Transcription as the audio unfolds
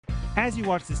As you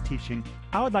watch this teaching,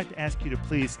 I would like to ask you to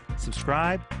please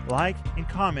subscribe, like, and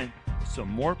comment so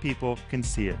more people can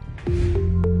see it.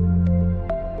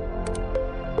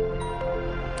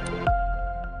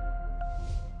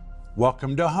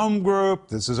 Welcome to Home Group.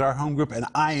 This is our home group, and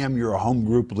I am your home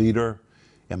group leader.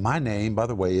 And my name, by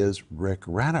the way, is Rick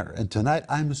Renner. And tonight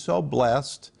I'm so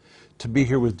blessed to be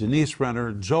here with Denise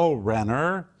Renner, Joel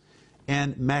Renner,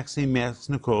 and Maxime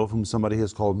Masnikov, whom somebody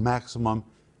has called Maximum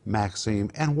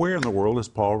Maxime. And where in the world is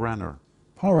Paul Renner?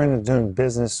 Paul Renner's doing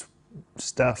business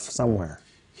stuff somewhere.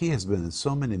 He has been in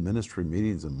so many ministry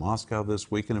meetings in Moscow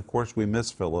this week, and of course we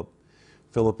miss Philip.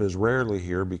 Philip is rarely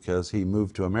here because he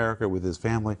moved to America with his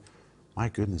family. My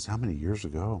goodness, how many years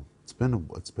ago? It's been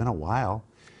a while.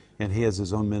 And he has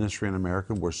his own ministry in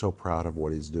America. We're so proud of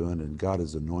what he's doing, and God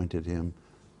has anointed him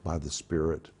by the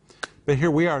Spirit. But here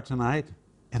we are tonight,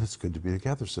 and it's good to be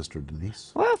together, Sister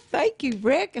Denise. Well, thank you,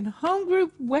 Rick, and home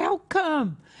group,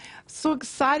 welcome. So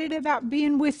excited about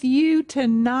being with you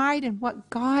tonight and what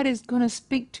God is going to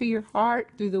speak to your heart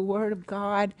through the Word of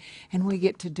God, and we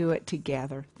get to do it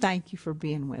together. Thank you for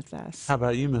being with us. How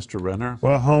about you, Mr. Renner?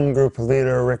 Well, home group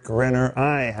leader Rick Renner,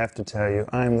 I have to tell you,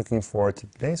 I'm looking forward to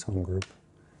today's home group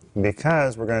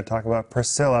because we're going to talk about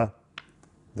Priscilla,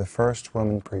 the first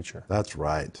woman preacher. That's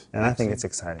right. And I think it's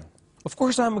exciting. Of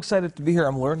course, I'm excited to be here.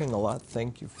 I'm learning a lot.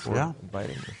 Thank you for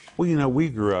inviting me. Well, you know, we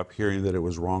grew up hearing that it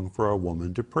was wrong for a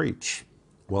woman to preach.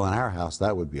 Well, in our house,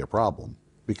 that would be a problem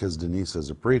because Denise is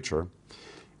a preacher.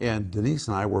 And Denise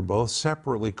and I were both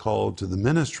separately called to the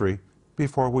ministry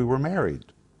before we were married.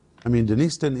 I mean,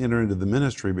 Denise didn't enter into the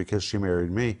ministry because she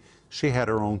married me. She had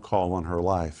her own call on her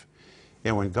life.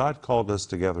 And when God called us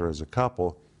together as a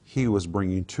couple, He was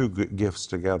bringing two good gifts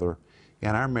together.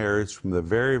 And our marriage from the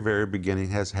very, very beginning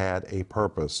has had a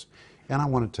purpose. And I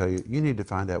want to tell you, you need to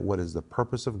find out what is the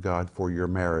purpose of God for your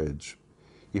marriage.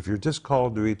 If you're just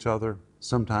called to each other,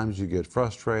 sometimes you get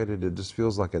frustrated. It just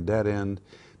feels like a dead end.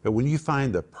 But when you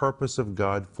find the purpose of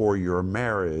God for your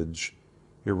marriage,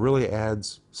 it really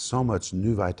adds so much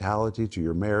new vitality to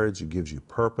your marriage. It gives you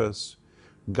purpose.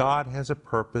 God has a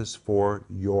purpose for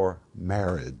your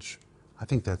marriage. I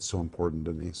think that's so important,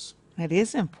 Denise. It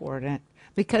is important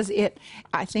because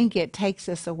I think it takes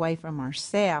us away from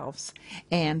ourselves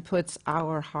and puts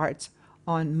our hearts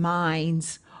on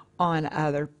minds on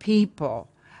other people.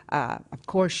 Of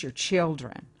course, your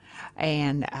children,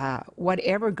 and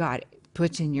whatever God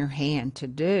puts in your hand to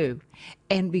do.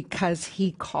 And because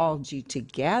He called you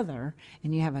together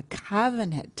and you have a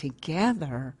covenant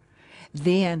together,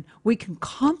 then we can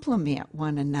complement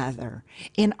one another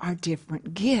in our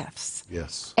different gifts.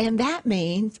 Yes. And that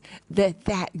means that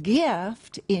that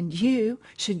gift in you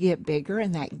should get bigger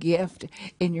and that gift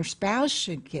in your spouse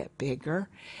should get bigger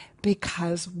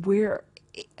because we're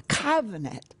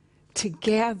covenant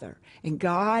together. And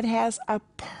God has a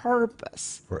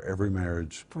purpose For every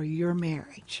marriage. for your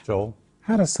marriage. Joel?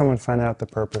 How does someone find out the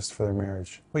purpose for their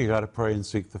marriage? Well, you got to pray and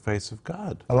seek the face of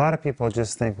God. A lot of people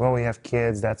just think, well, we have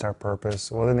kids, that's our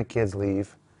purpose. Well, then the kids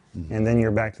leave, and then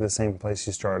you're back to the same place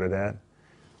you started at.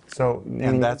 So,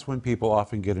 And that's when people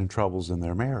often get in troubles in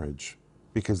their marriage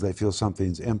because they feel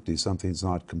something's empty, something's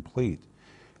not complete.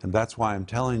 And that's why I'm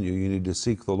telling you, you need to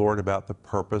seek the Lord about the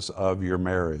purpose of your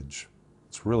marriage.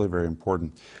 It's really very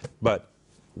important. But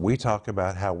we talk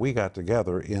about how we got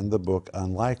together in the book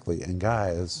Unlikely. And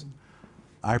guys,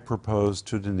 I proposed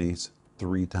to Denise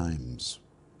 3 times.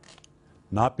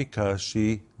 Not because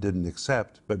she didn't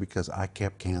accept, but because I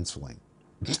kept canceling.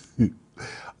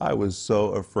 I was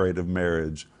so afraid of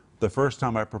marriage. The first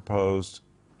time I proposed,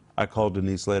 I called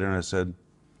Denise later and I said,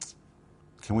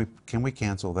 can we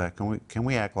cancel that? Can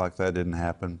we act like that didn't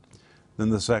happen?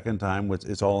 Then the second time, which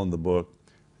it's all in the book,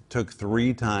 took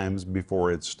 3 times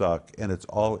before it stuck, and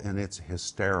it's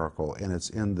hysterical, and it's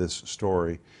in this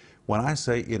story. When I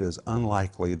say it is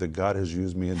unlikely that God has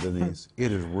used me and Denise,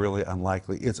 it is really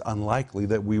unlikely. It's unlikely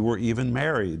that we were even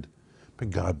married, but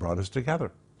God brought us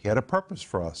together. He had a purpose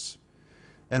for us.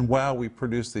 And wow, we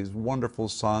produced these wonderful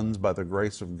sons by the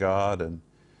grace of God, and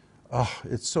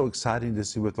it's so exciting to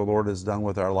see what the Lord has done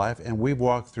with our life, and we've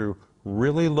walked through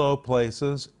really low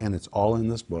places, and it's all in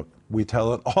this book. We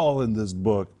tell it all in this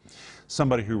book.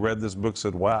 Somebody who read this book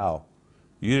said, wow,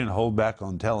 you didn't hold back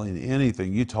on telling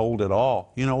anything. You told it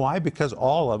all. You know why? Because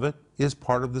all of it is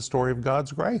part of the story of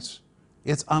God's grace.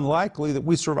 It's unlikely that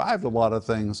we survived a lot of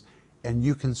things, and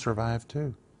you can survive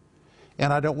too.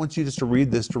 And I don't want you just to read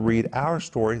this to read our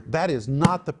story. That is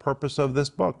not the purpose of this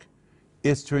book.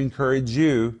 It's to encourage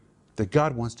you that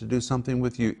God wants to do something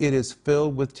with you. It is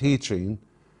filled with teaching.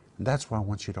 And that's why I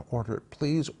want you to order it.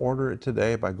 Please order it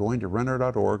today by going to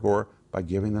Renner.org or by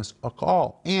giving us a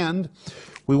call. And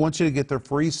we want you to get their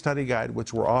free study guide,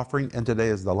 which we're offering, and today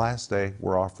is the last day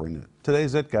we're offering it.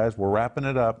 Today's it, guys. We're wrapping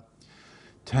it up.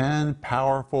 10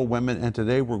 powerful women, and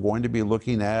today we're going to be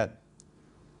looking at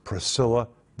Priscilla,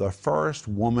 the first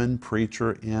woman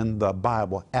preacher in the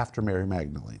Bible after Mary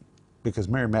Magdalene, because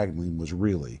Mary Magdalene was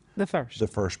really The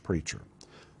first preacher.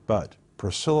 But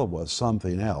Priscilla was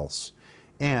something else,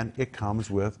 and it comes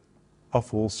with a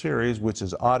full series, which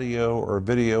is audio or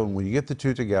video, and when you get the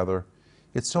two together,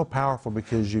 it's so powerful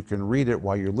because you can read it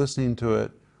while you're listening to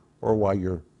it or while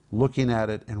you're looking at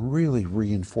it and really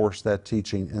reinforce that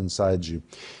teaching inside you.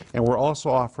 And we're also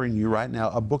offering you right now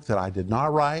a book that I did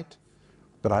not write,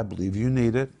 but I believe you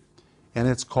need it, and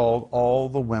it's called All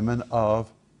the Women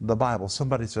of the Bible.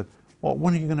 Somebody said, well,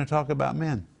 when are you going to talk about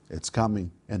men? It's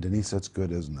coming. And Denise, it's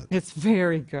good, isn't it? It's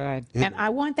very good. And I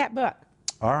want that book.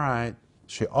 All right.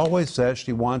 She always says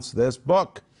she wants this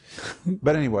book.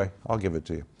 But anyway, I'll give it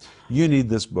to you. You need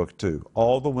this book too.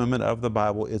 All the Women of the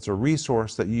Bible. It's a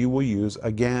resource that you will use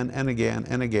again and again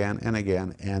and again and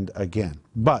again and again.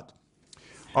 But,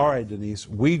 all right, Denise,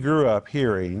 we grew up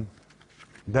hearing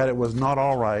that it was not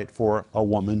all right for a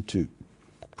woman to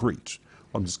preach.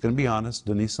 I'm just going to be honest.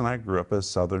 Denise and I grew up as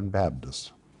Southern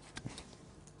Baptists.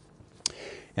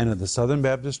 And at the Southern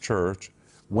Baptist Church,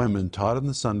 women taught in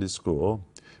the Sunday school.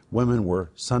 Women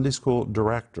were Sunday school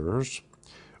directors.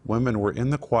 Women were in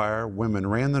the choir. Women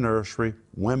ran the nursery.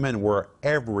 Women were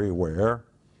everywhere.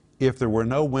 If there were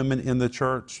no women in the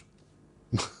church,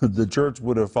 the church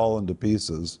would have fallen to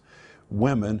pieces.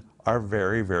 Women are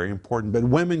very, very important. But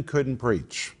women couldn't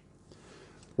preach.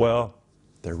 Well,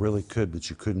 they really could, but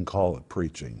you couldn't call it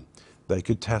preaching. They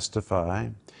could testify.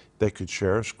 They could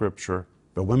share scripture.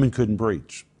 But women couldn't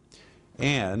preach.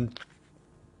 And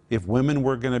if women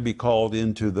were going to be called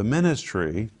into the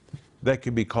ministry, they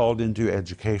could be called into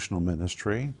educational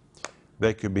ministry.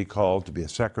 They could be called to be a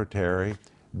secretary.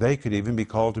 They could even be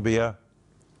called to be a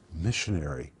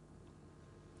missionary.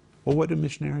 Well, what do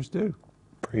missionaries do?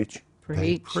 Preach.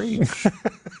 They preach.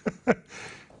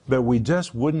 But we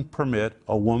just wouldn't permit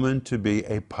a woman to be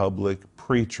a public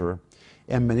preacher.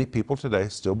 And many people today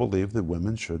still believe that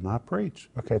women should not preach.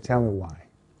 Okay, tell me why.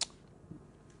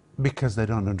 Because they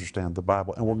don't understand the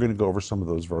Bible. And we're going to go over some of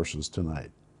those verses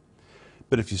tonight.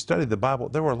 But if you study the Bible,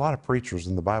 there were a lot of preachers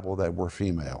in the Bible that were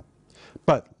female.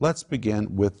 But let's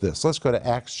begin with this. Let's go to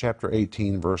Acts chapter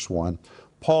 18, verse 1.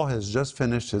 Paul has just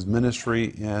finished his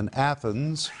ministry in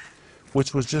Athens,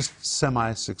 which was just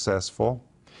semi-successful.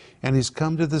 And he's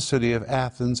come to the city of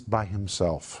Athens by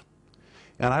himself.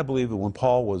 And I believe that when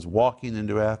Paul was walking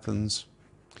into Athens,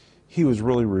 he was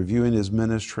really reviewing his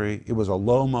ministry. It was a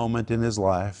low moment in his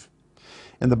life.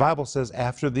 And the Bible says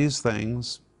after these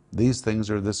things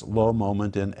are this low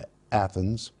moment in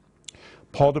Athens,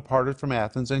 Paul departed from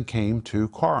Athens and came to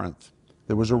Corinth.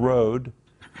 There was a road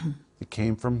that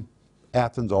came from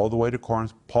Athens all the way to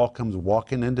Corinth. Paul comes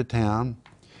walking into town.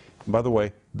 And by the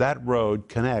way, that road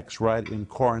connects right in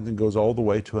Corinth and goes all the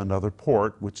way to another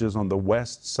port, which is on the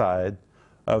west side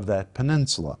of that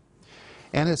peninsula.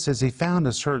 And it says he found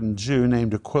a certain Jew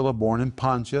named Aquila, born in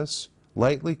Pontus,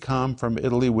 lately come from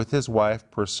Italy with his wife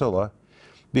Priscilla,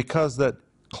 because that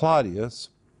Claudius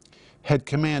had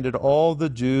commanded all the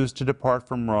Jews to depart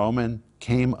from Rome, and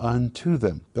came unto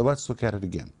them. But let's look at it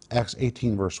again. Acts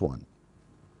 18, verse 1.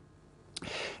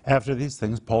 After these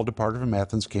things, Paul departed from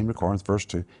Athens, came to Corinth, verse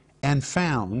 2, and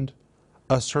found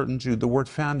a certain Jew. The word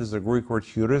found is the Greek word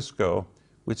heurisko,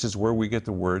 which is where we get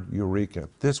the word eureka.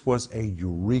 This was a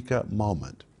eureka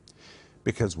moment,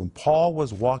 because when Paul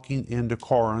was walking into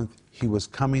Corinth, he was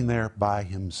coming there by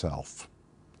himself.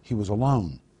 He was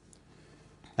alone.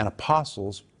 And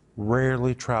apostles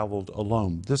rarely traveled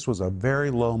alone. This was a very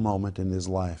low moment in his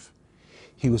life.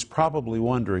 He was probably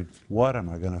wondering, what am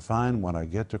I going to find when I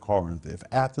get to Corinth? If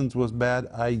Athens was bad,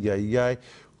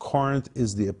 Corinth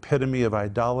is the epitome of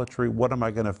idolatry. What am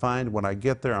I going to find when I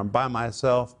get there? I'm by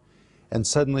myself. And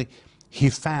suddenly, he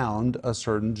found a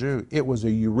certain Jew. It was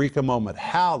a eureka moment.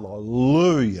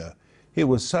 Hallelujah! It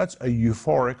was such a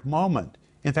euphoric moment.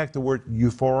 In fact, the word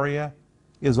euphoria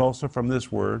is also from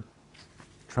this word,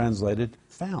 translated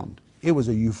found. It was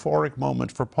a euphoric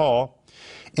moment for Paul.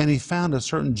 And he found a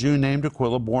certain Jew named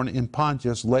Aquila, born in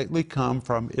Pontus, lately come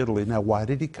from Italy. Now, why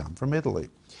did he come from Italy?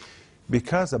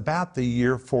 Because about the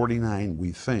year 49,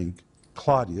 we think,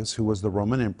 Claudius, who was the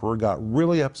Roman emperor, got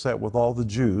really upset with all the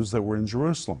Jews that were in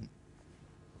Jerusalem.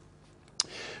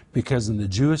 Because in the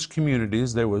Jewish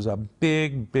communities, there was a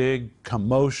big, big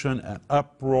commotion, an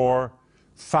uproar,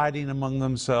 fighting among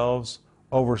themselves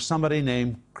over somebody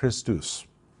named Christus.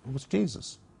 It was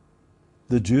Jesus.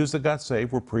 The Jews that got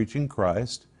saved were preaching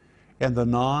Christ, And the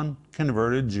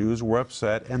non-converted Jews were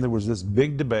upset, and there was this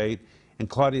big debate. And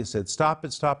Claudius said, stop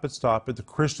it, stop it, stop it. The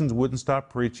Christians wouldn't stop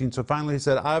preaching. So finally he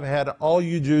said, I've had all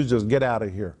you Jews just get out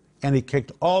of here. And he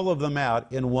kicked all of them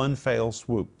out in one fell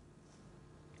swoop.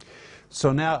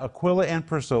 So now Aquila and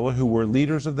Priscilla, who were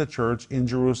leaders of the church in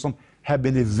Jerusalem, have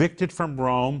been evicted from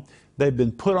Rome. They've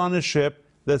been put on a ship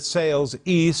that sails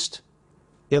east.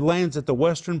 It lands at the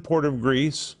western port of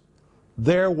Greece.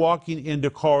 They're walking into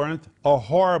Corinth, a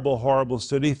horrible, horrible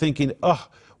city, thinking, oh,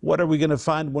 what are we going to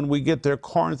find when we get there?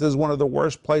 Corinth is one of the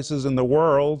worst places in the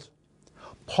world.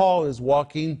 Paul is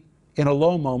walking in a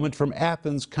low moment from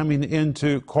Athens coming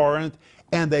into Corinth,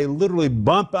 and they literally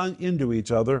bump into each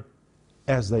other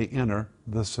as they enter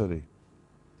the city.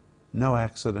 No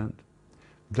accident.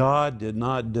 God did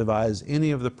not devise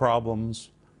any of the problems,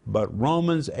 but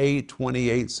Romans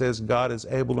 8:28 says God is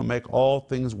able to make all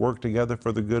things work together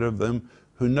for the good of them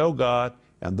who know God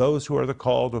and those who are the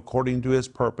called according to his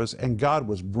purpose. And God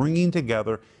was bringing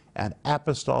together an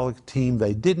apostolic team.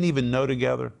 They didn't even know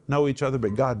each other,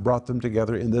 but God brought them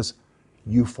together in this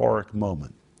euphoric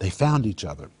moment. They found each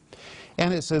other.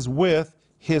 And it says with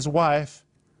his wife,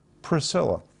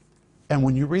 Priscilla. And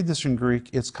when you read this in Greek,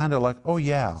 it's kind of like, oh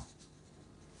yeah,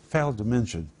 failed to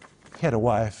mention, he had a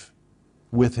wife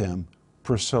with him,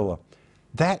 Priscilla.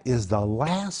 That is the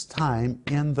last time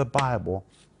in the Bible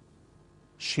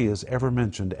she is ever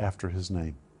mentioned after his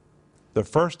name. The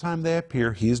first time they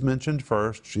appear, he's mentioned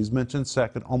first, she's mentioned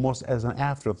second, almost as an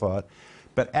afterthought.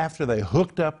 But after they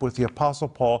hooked up with the Apostle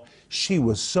Paul, she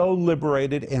was so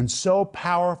liberated and so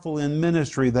powerful in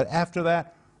ministry that after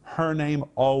that, her name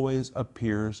always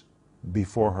appears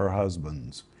before her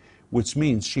husband's, which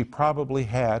means she probably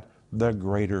had the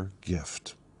greater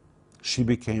gift. She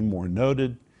became more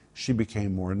noted. She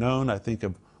became more known. I think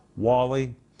of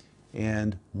Wally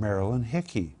and Marilyn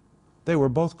Hickey. They were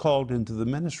both called into the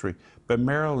ministry, but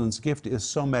Marilyn's gift is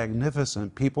so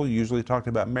magnificent. People usually talked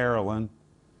about Marilyn.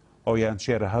 Oh yeah, and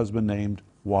she had a husband named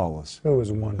Wallace. Who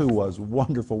was wonderful. Who was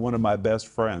wonderful, one of my best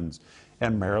friends.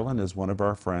 And Marilyn is one of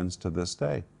our friends to this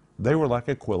day. They were like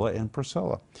Aquila and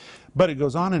Priscilla. But it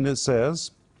goes on and it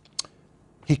says,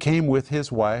 he came with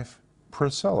his wife,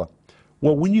 Priscilla.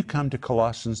 Well, when you come to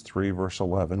Colossians 3, verse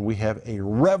 11, we have a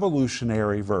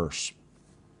revolutionary verse.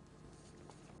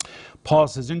 Paul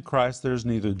says, in Christ there's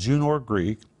neither Jew nor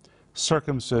Greek,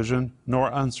 circumcision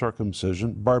nor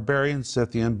uncircumcision, barbarian,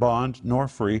 Scythian, bond nor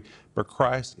free, but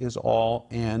Christ is all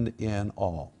and in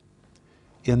all.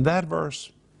 In that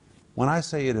verse, when I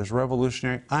say it is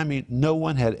revolutionary, I mean no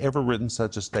one had ever written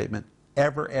such a statement,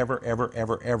 ever, ever, ever,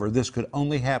 ever, ever. This could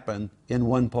only happen in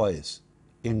one place,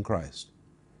 in Christ.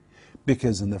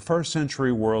 Because in the first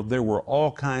century world, there were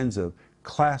all kinds of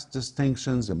class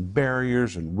distinctions and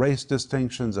barriers and race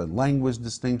distinctions and language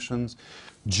distinctions.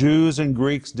 Jews and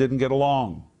Greeks didn't get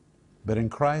along. But in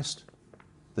Christ,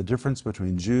 the difference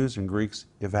between Jews and Greeks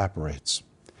evaporates.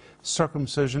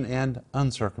 Circumcision and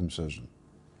uncircumcision.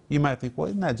 You might think, well,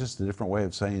 isn't that just a different way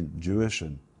of saying Jewish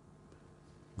and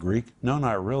Greek? No,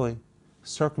 not really.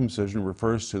 Circumcision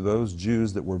refers to those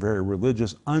Jews that were very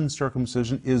religious.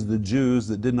 Uncircumcision is the Jews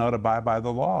that did not abide by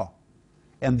the law.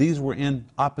 And these were in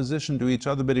opposition to each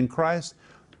other. But in Christ,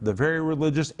 the very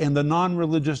religious and the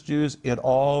non-religious Jews, it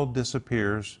all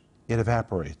disappears. It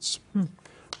evaporates.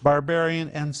 Barbarian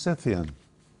and Scythian.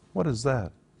 What is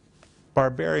that?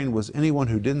 Barbarian was anyone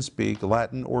who didn't speak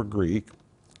Latin or Greek.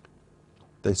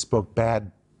 They spoke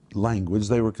bad language.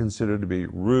 They were considered to be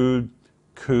rude,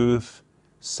 couth,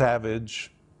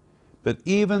 savage. But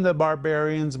even the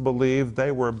barbarians believed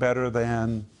they were better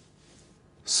than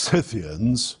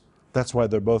Scythians. That's why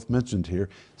they're both mentioned here.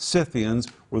 Scythians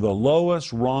were the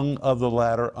lowest rung of the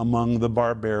ladder among the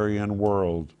barbarian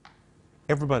world.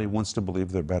 Everybody wants to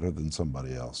believe they're better than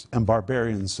somebody else. And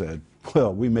barbarians said,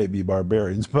 well, we may be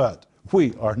barbarians, but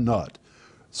we are not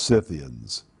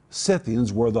Scythians.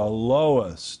 Scythians were the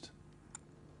lowest.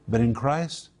 But in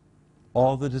Christ,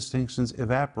 all the distinctions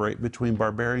evaporate between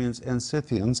barbarians and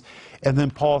Scythians. And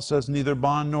then Paul says, neither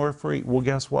bond nor free. Well,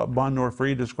 guess what? Bond nor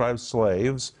free describes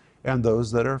slaves and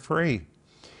those that are free.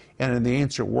 And in the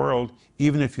ancient world,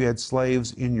 even if you had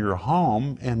slaves in your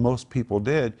home, and most people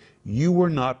did, you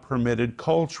were not permitted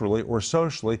culturally or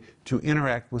socially to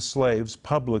interact with slaves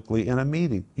publicly in a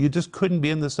meeting. You just couldn't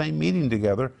be in the same meeting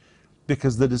together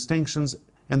because the distinctions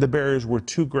and the barriers were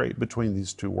too great between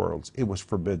these two worlds. It was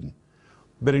forbidden.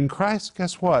 But in Christ,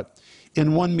 guess what?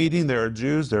 In one meeting, there are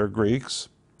Jews, there are Greeks,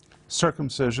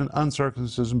 circumcision,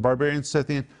 uncircumcision, barbarian,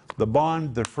 Scythian, the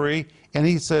bond, the free. And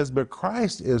he says, but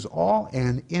Christ is all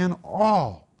and in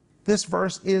all. This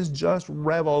verse is just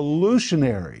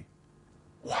revolutionary.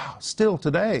 Wow, still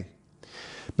today.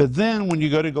 But then when you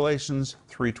go to Galatians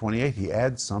 3:28, he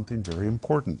adds something very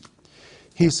important.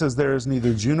 He says there is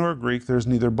neither Jew nor Greek, there's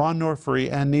neither bond nor free,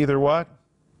 and neither what?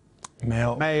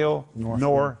 Male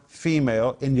nor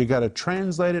female. And you got to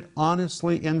translate it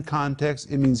honestly in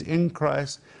context. It means in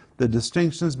Christ, the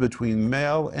distinctions between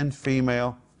male and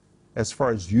female, as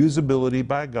far as usability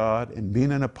by God and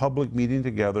being in a public meeting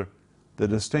together, the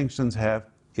distinctions have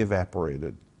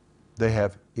evaporated. They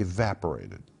have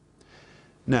evaporated.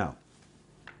 Now,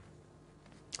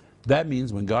 that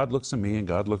means when God looks at me and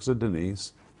God looks at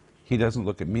Denise, he doesn't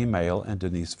look at me male and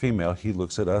Denise female. He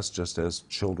looks at us just as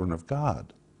children of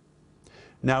God.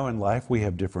 Now in life we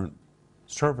have different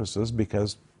services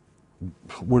because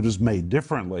we're just made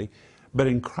differently. But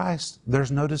in Christ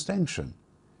there's no distinction.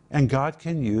 And God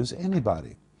can use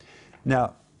anybody.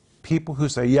 Now, people who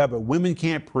say, yeah, but women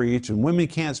can't preach and women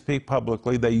can't speak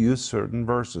publicly, they use certain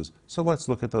verses. So let's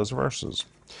look at those verses.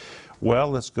 Well,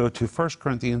 let's go to 1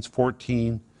 Corinthians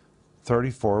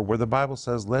 14:34, where the Bible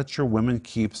says, let your women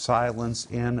keep silence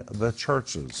in the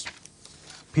churches.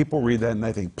 People read that and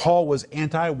they think, Paul was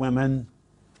anti-women.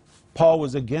 Paul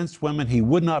was against women. He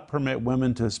would not permit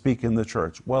women to speak in the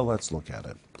church. Well, let's look at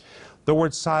it. The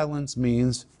word silence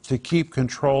means to keep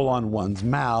control on one's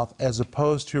mouth as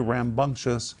opposed to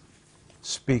rambunctious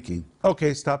speaking.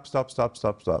 Okay, stop.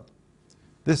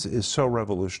 This is so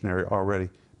revolutionary already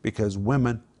because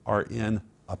women are in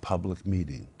a public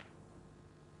meeting.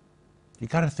 You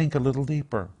got to think a little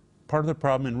deeper. Part of the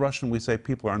problem in Russian, we say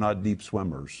people are not deep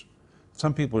swimmers.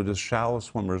 Some people are just shallow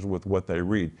swimmers with what they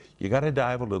read. You got to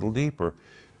dive a little deeper.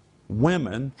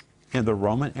 Women in the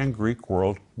Roman and Greek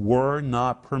world were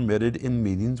not permitted in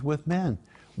meetings with men.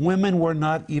 Women were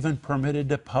not even permitted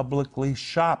to publicly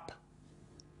shop.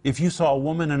 If you saw a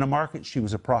woman in a market, she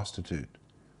was a prostitute.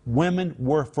 Women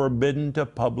were forbidden to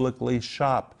publicly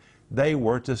shop. They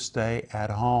were to stay at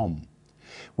home.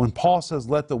 When Paul says,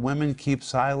 let the women keep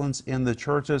silence in the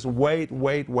churches, wait.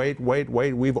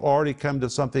 We've already come to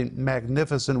something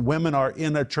magnificent. Women are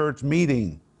in a church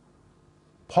meeting.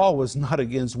 Paul was not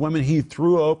against women. He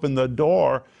threw open the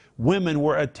door. Women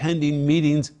were attending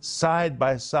meetings side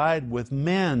by side with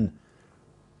men.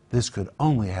 This could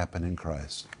only happen in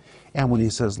Christ. And when he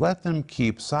says, let them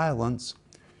keep silence,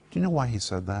 do you know why he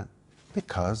said that?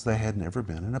 Because they had never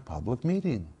been in a public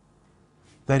meeting.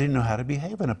 They didn't know how to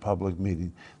behave in a public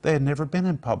meeting. They had never been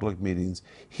in public meetings.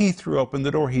 He threw open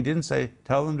the door. He didn't say,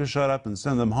 tell them to shut up and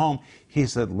send them home. He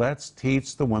said, let's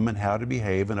teach the women how to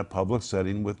behave in a public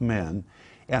setting with men.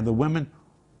 And the women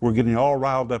were getting all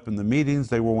riled up in the meetings.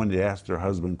 They were wanting to ask their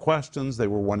husband questions. They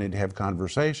were wanting to have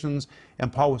conversations.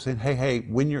 And Paul was saying, hey,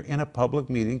 when you're in a public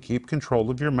meeting, keep control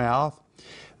of your mouth.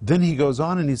 Then he goes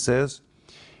on and he says,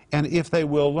 and if they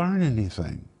will learn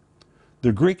anything.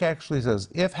 The Greek actually says,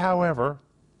 if, however,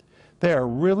 they are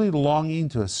really longing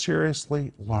to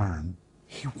seriously learn.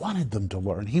 He wanted them to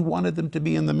learn. He wanted them to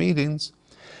be in the meetings.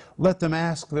 Let them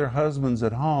ask their husbands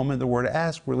at home. And the word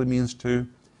ask really means to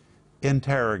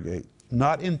interrogate.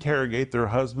 Not interrogate their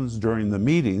husbands during the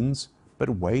meetings, but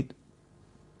wait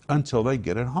until they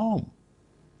get at home.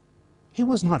 He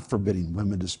was not forbidding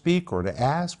women to speak or to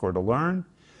ask or to learn.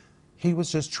 He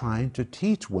was just trying to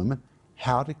teach women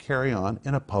how to carry on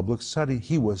in a public setting.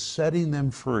 He was setting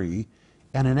them free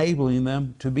and enabling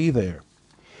them to be there.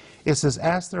 It says,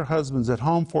 ask their husbands at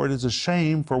home, for it is a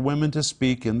shame for women to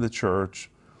speak in the church.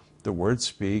 The word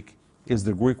speak is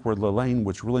the Greek word lelein,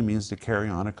 which really means to carry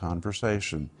on a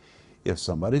conversation. If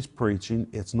somebody's preaching,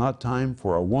 it's not time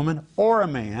for a woman or a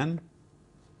man,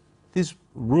 these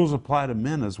rules apply to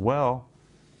men as well,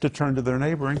 to turn to their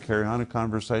neighbor and carry on a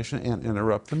conversation and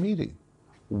interrupt the meeting.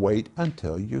 Wait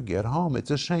until you get home.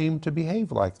 It's a shame to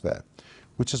behave like that,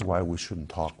 which is why we shouldn't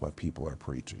talk while people are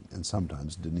preaching. And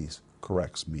sometimes Denise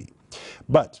corrects me.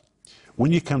 But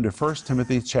when you come to 1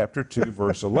 Timothy chapter 2,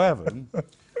 verse 11,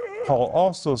 Paul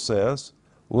also says,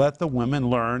 let the women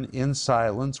learn in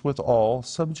silence with all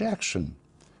subjection.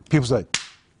 People say,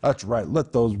 that's right,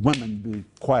 let those women be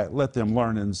quiet. Let them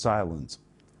learn in silence.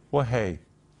 Well, hey,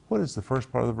 what does the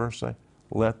first part of the verse say?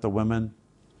 Let the women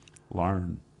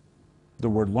learn. The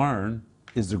word learn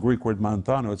is the Greek word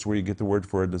manthano. It's where you get the word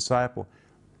for a disciple.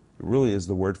 It really is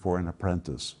the word for an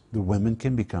apprentice. The women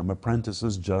can become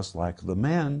apprentices just like the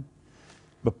men.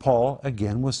 But Paul,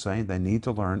 again, was saying they need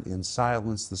to learn in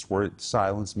silence. This word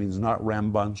silence means not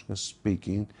rambunctious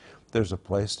speaking. There's a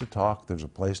place to talk. There's a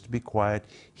place to be quiet.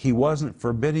 He wasn't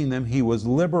forbidding them. He was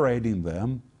liberating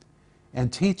them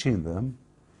and teaching them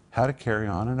how to carry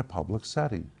on in a public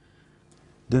setting.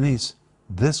 Denise,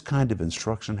 this kind of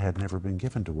instruction had never been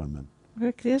given to women.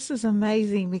 Rick, this is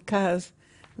amazing because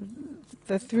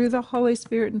through the Holy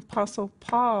Spirit and Apostle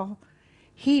Paul,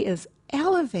 he is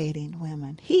elevating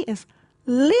women. He is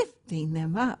lifting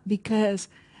them up because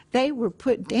they were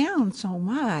put down so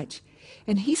much.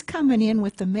 And he's coming in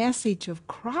with the message of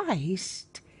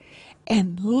Christ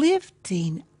and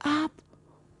lifting up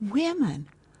women.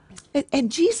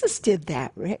 And Jesus did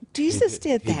that, Rick. Jesus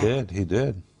did that. He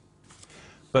did.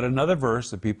 But another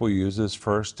verse that people use is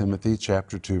 1 Timothy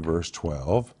chapter 2, verse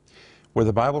 12, where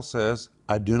the Bible says,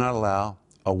 I do not allow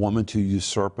a woman to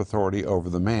usurp authority over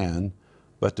the man,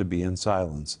 but to be in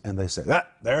silence. And they say,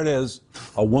 there it is.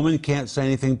 A woman can't say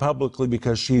anything publicly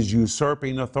because she's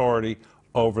usurping authority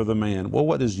over the man. Well,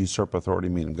 what does usurp authority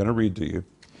mean? I'm going to read to you.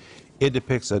 It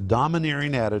depicts a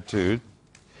domineering attitude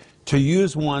to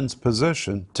use one's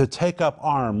position to take up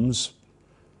arms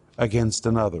against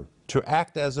another, to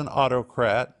act as an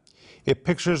autocrat. It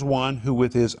pictures one who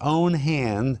with his own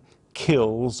hand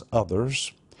kills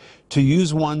others, to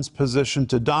use one's position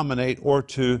to dominate or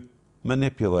to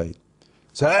manipulate.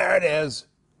 So there it is.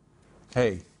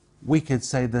 Hey, we could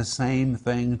say the same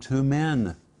thing to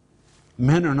men.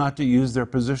 Men are not to use their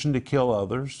position to kill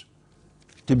others,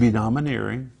 to be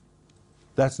domineering.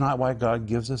 That's not why God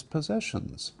gives us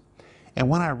positions. And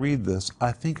when I read this,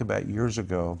 I think about years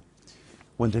ago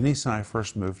when Denise and I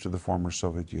first moved to the former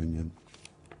Soviet Union.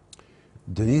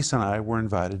 Denise and I were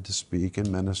invited to speak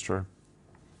and minister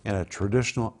in a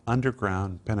traditional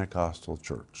underground Pentecostal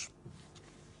church.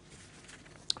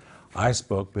 I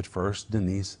spoke, but first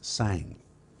Denise sang.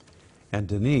 And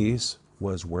Denise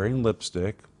was wearing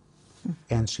lipstick,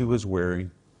 and she was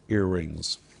wearing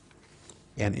earrings.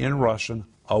 And in Russian,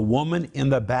 a woman in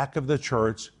the back of the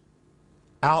church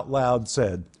out loud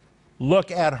said,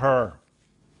 "Look at her.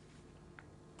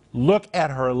 Look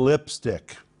at her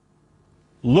lipstick.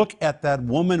 Look at that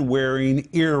woman wearing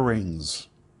earrings."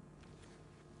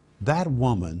 That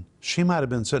woman, she might have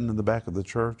been sitting in the back of the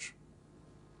church.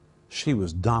 She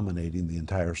was dominating the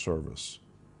entire service.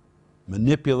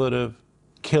 Manipulative,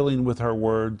 killing with her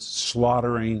words,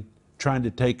 slaughtering, trying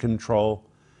to take control.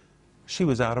 She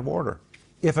was out of order.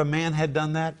 If a man had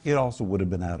done that, it also would have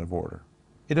been out of order.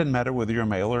 It doesn't matter whether you're a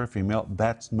male or a female.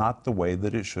 That's not the way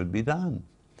that it should be done.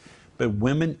 But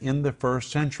women in the first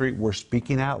century were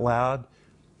speaking out loud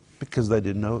because they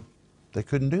didn't know they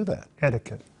couldn't do that.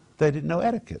 Etiquette. They didn't know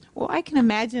etiquette. Well, I can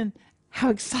imagine how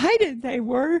excited they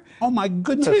were. Oh my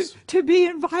goodness. To be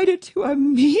invited to a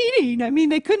meeting. I mean,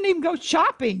 they couldn't even go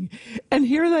shopping. And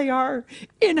here they are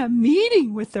in a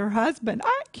meeting with their husband.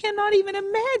 I cannot even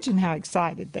imagine how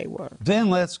excited they were. Then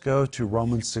let's go to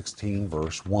Romans 16,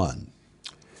 verse 1,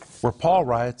 where Paul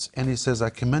writes, and he says, I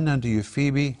commend unto you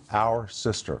Phoebe, our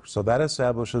sister. So that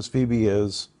establishes Phoebe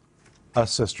is a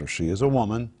sister. She is a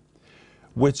woman,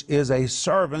 which is a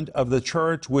servant of the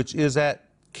church, which is at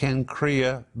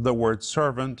Cenchrea. The word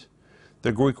servant,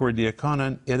 the Greek word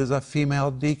diakonon, it is a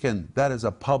female deacon. That is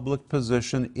a public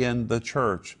position in the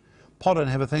church. Paul doesn't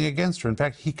have a thing against her. In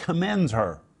fact, he commends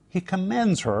her. He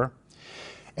commends her.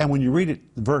 And when you read it,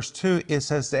 verse 2, it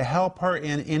says to help her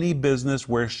in any business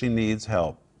where she needs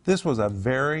help. This was a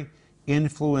very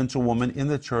influential woman in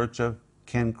the church of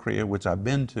Cenchrea, which I've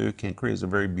been to. Cenchrea is a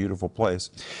very beautiful place.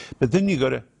 But then you go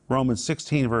to Romans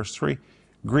 16, verse 3.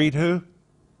 Greet who?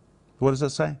 What does it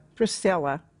say?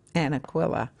 Priscilla and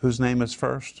Aquila. Whose name is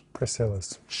first?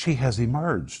 Priscilla's. She has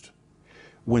emerged.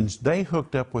 When they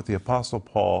hooked up with the Apostle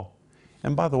Paul,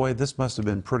 and by the way, this must have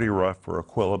been pretty rough for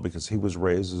Aquila because he was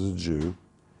raised as a Jew,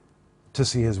 to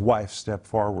see his wife step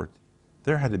forward.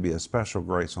 There had to be a special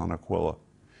grace on Aquila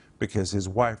because his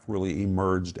wife really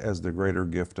emerged as the greater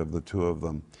gift of the two of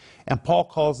them. And Paul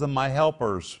calls them my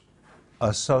helpers,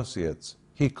 associates.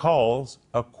 He calls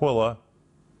Aquila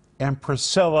and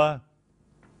Priscilla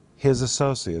his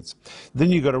associates.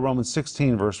 Then you go to Romans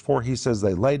 16, verse 4. He says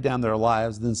they laid down their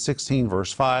lives. Then 16,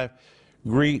 verse 5.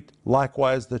 Greet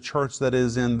likewise the church that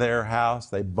is in their house.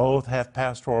 They both have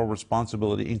pastoral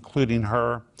responsibility, including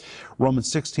her.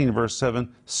 Romans 16, verse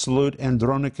 7. Salute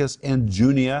Andronicus and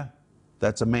Junia.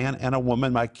 That's a man and a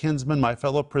woman, my kinsmen, my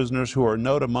fellow prisoners who are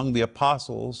known among the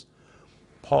apostles.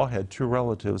 Paul had two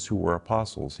relatives who were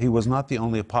apostles. He was not the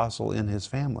only apostle in his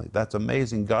family. That's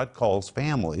amazing. God calls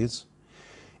families.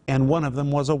 And one of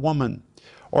them was a woman.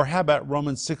 Or how about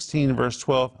Romans 16, verse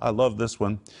 12? I love this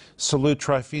one. Salute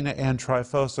Tryphena and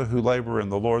Tryphosa who labor in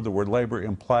the Lord. The word labor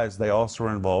implies they also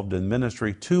are involved in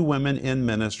ministry. Two women in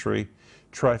ministry,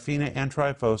 Tryphena and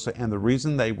Tryphosa. And the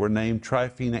reason they were named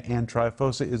Tryphena and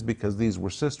Tryphosa is because these were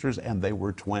sisters and they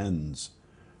were twins.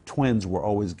 Twins were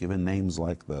always given names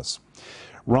like this.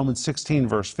 Romans 16,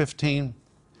 verse 15.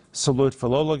 Salute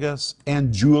Philologus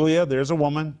and Julia. There's a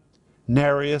woman.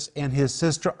 Nereus and his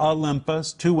sister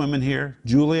Olympus, two women here,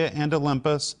 Julia and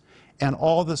Olympus, and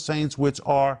all the saints which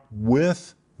are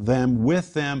with them,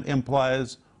 with them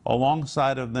implies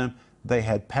alongside of them. They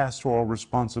had pastoral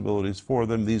responsibilities for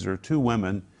them. These are two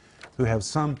women who have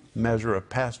some measure of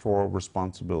pastoral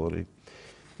responsibility.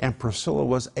 And Priscilla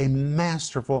was a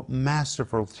masterful,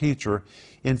 masterful teacher.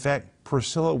 In fact,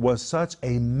 Priscilla was such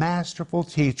a masterful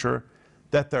teacher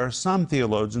that there are some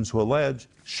theologians who allege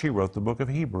she wrote the book of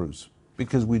Hebrews,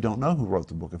 because we don't know who wrote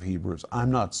the book of Hebrews. I'm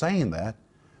not saying that,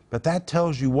 but that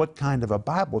tells you what kind of a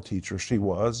Bible teacher she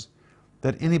was,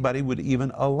 that anybody would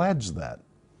even allege that.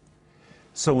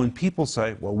 So when people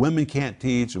say, well, women can't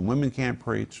teach and women can't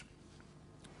preach,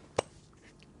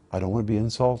 I don't want to be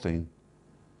insulting,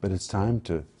 but it's time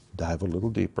to dive a little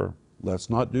deeper. Let's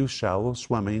not do shallow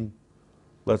swimming.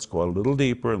 Let's go a little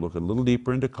deeper and look a little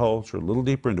deeper into culture, a little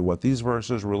deeper into what these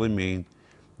verses really mean.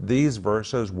 These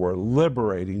verses were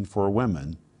liberating for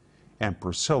women, and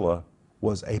Priscilla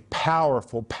was a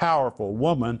powerful, powerful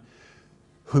woman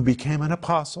who became an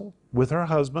apostle with her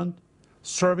husband,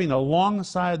 serving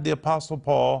alongside the Apostle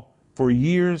Paul for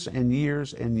years and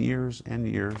years and years and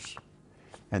years.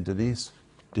 And Denise,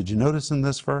 did you notice in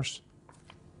this verse,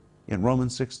 in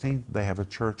Romans 16, they have a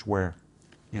church where?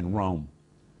 In Rome.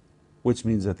 Which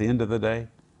means at the end of the day,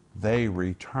 they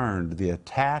returned. The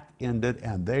attack ended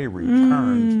and they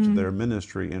returned to their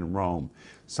ministry in Rome.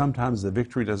 Sometimes the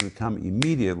victory doesn't come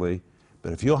immediately,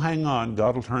 but if you'll hang on,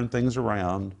 God will turn things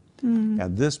around.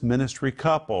 And this ministry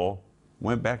couple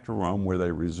went back to Rome, where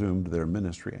they resumed their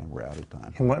ministry, and we're out of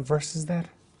time. And what verse is that?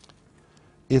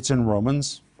 It's in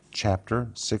Romans chapter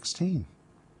 16.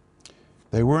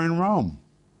 They were in Rome.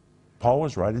 Paul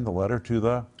was writing the letter to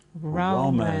the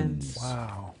Romans.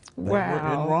 Wow. They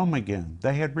were in Rome again.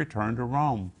 They had returned to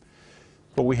Rome.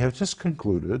 But we have just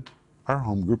concluded our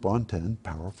home group on 10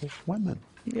 powerful women.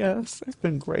 Yes. It's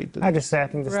been great. I just say I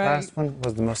think this Right. last one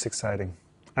was the most exciting.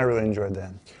 I really enjoyed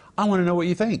that. I want to know what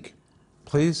you think.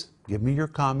 Please give me your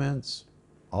comments.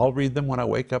 I'll read them when I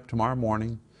wake up tomorrow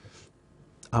morning.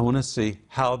 I want to see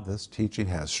how this teaching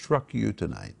has struck you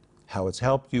tonight, how it's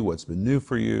helped you, what's been new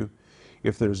for you.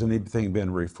 If there's anything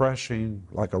been refreshing,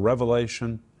 like a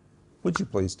revelation, would you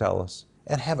please tell us?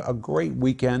 And have a great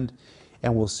weekend.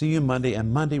 And we'll see you Monday.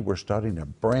 And Monday, we're starting a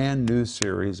brand new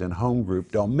series in home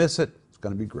group. Don't miss it. It's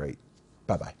going to be great.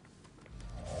 Bye-bye.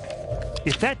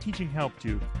 If that teaching helped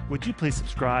you, would you please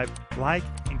subscribe, like,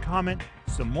 and comment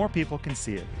so more people can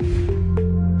see it?